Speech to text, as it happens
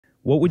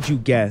What would you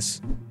guess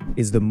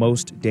is the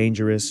most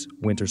dangerous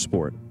winter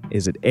sport?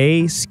 Is it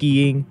A,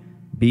 skiing,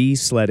 B,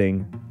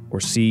 sledding, or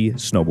C,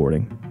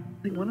 snowboarding?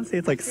 I want to say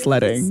it's like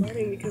sledding.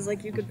 Sledding because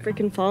like you could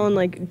freaking fall and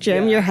like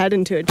jam your head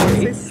into a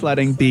tree.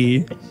 Sledding,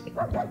 B.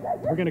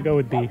 We're gonna go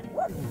with B.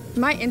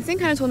 My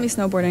instinct kind of told me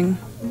snowboarding.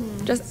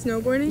 Just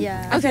snowboarding?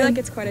 Yeah. I feel like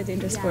it's quite a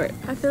dangerous sport.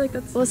 I feel like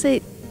that's... We'll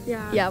say...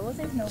 Yeah, we'll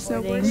say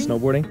snowboarding.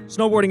 Snowboarding?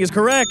 Snowboarding is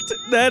correct.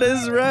 That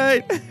is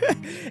right.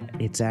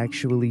 It's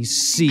actually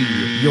C,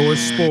 your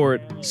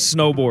sport,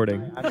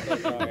 snowboarding. I'm so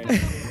sorry.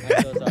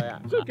 I'm so sorry.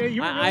 It's okay,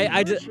 you were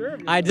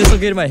I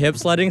dislocated my hip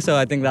sledding, so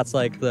I think that's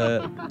like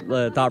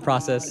the thought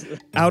process.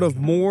 Out of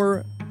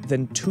more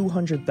than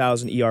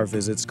 200,000 ER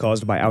visits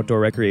caused by outdoor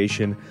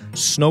recreation,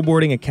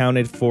 snowboarding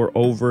accounted for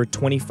over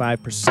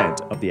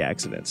 25% of the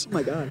accidents. Oh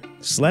my God.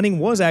 Sledding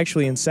was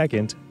actually in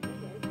second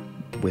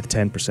with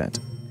 10%.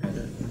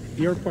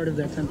 You're part of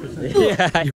that 10%. Yeah.